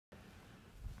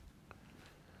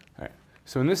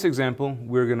So in this example,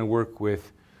 we're going to work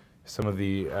with some of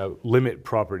the limit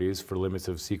properties for limits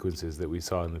of sequences that we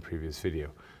saw in the previous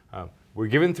video. We're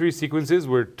given three sequences.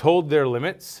 We're told their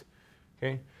limits.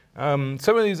 Okay.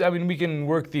 Some of these, I mean, we can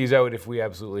work these out if we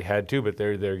absolutely had to, but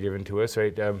they're given to us,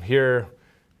 right? Here,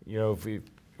 you know,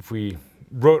 if we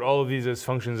wrote all of these as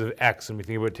functions of x, and we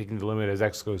think about taking the limit as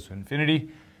x goes to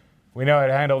infinity, we know how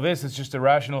to handle this. It's just a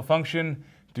rational function.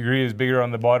 Degree is bigger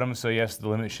on the bottom, so yes, the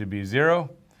limit should be 0.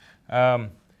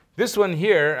 This one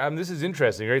here, this is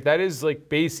interesting, right? That is like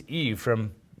base e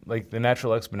from like the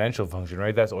natural exponential function,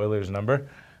 right? That's Euler's number.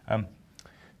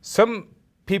 Some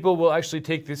people will actually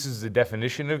take this as the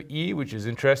definition of e, which is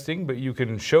interesting, but you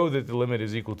can show that the limit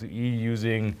is equal to e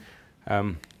using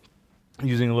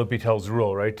L'Hopital's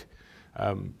rule, right?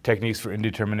 Techniques for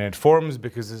indeterminate forms,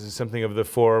 because this is something of the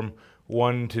form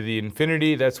 1 to the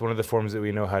infinity. That's one of the forms that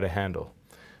we know how to handle.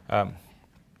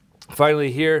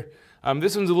 Finally here,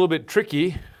 this one's a little bit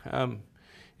tricky.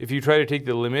 If you try to take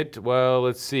the limit, well,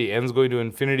 let's see, n's going to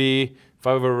infinity,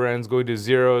 5 over n's going to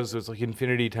 0, so it's like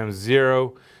infinity times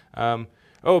 0.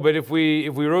 But if we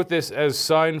wrote this as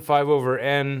sine 5 over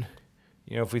n,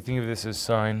 you know, if we think of this as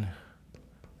sine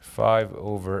 5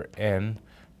 over n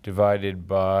divided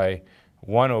by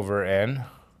 1 over n,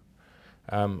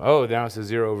 now it's a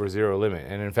 0 over 0 limit.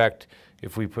 And in fact,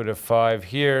 if we put a 5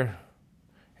 here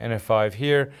and a 5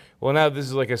 here, well, now this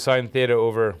is like a sine theta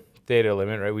over theta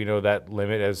limit, right? We know that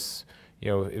limit as, you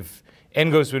know, if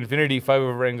n goes to infinity, 5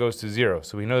 over n goes to 0.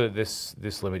 So we know that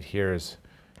this limit here is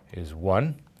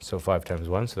 1. So 5 times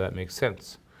 1, so that makes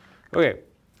sense. Okay,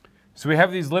 so we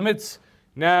have these limits.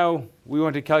 Now we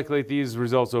want to calculate these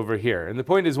results over here. And the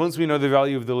point is, once we know the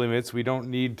value of the limits, we don't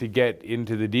need to get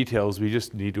into the details. We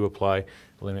just need to apply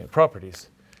limit properties.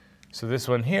 So this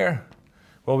one here,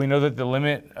 well, we know that the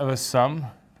limit of a sum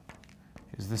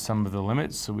is the sum of the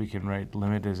limits. So we can write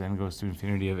limit as n goes to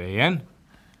infinity of an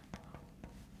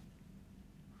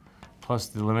plus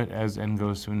the limit as n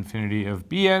goes to infinity of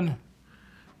bn.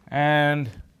 And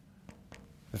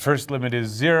the first limit is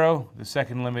 0. The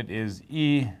second limit is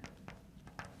e.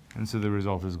 And so the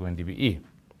result is going to be e,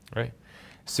 right?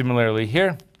 Similarly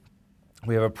here,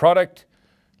 we have a product.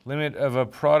 Limit of a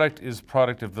product is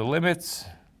product of the limits.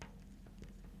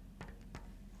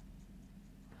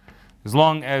 As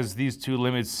long as these two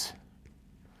limits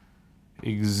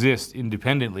exist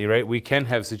independently, right? We can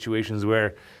have situations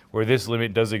where this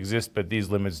limit does exist, but these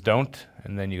limits don't,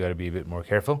 and then you got to be a bit more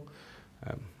careful.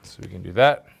 So we can do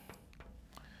that.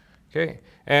 Okay,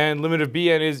 and limit of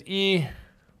bn is e.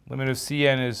 Limit of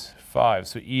cn is 5,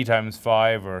 so e times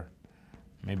 5, or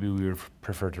maybe we would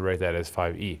prefer to write that as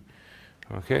 5e.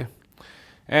 Okay,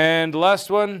 and the last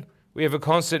one, we have a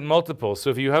constant multiple. So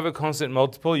if you have a constant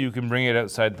multiple, you can bring it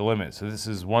outside the limit. So this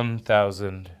is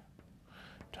 1,000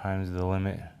 times the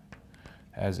limit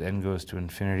as n goes to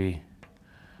infinity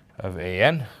of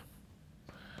an.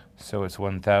 So it's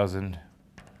 1,000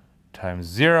 times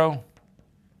 0,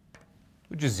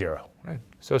 which is 0, right?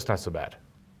 So it's not so bad.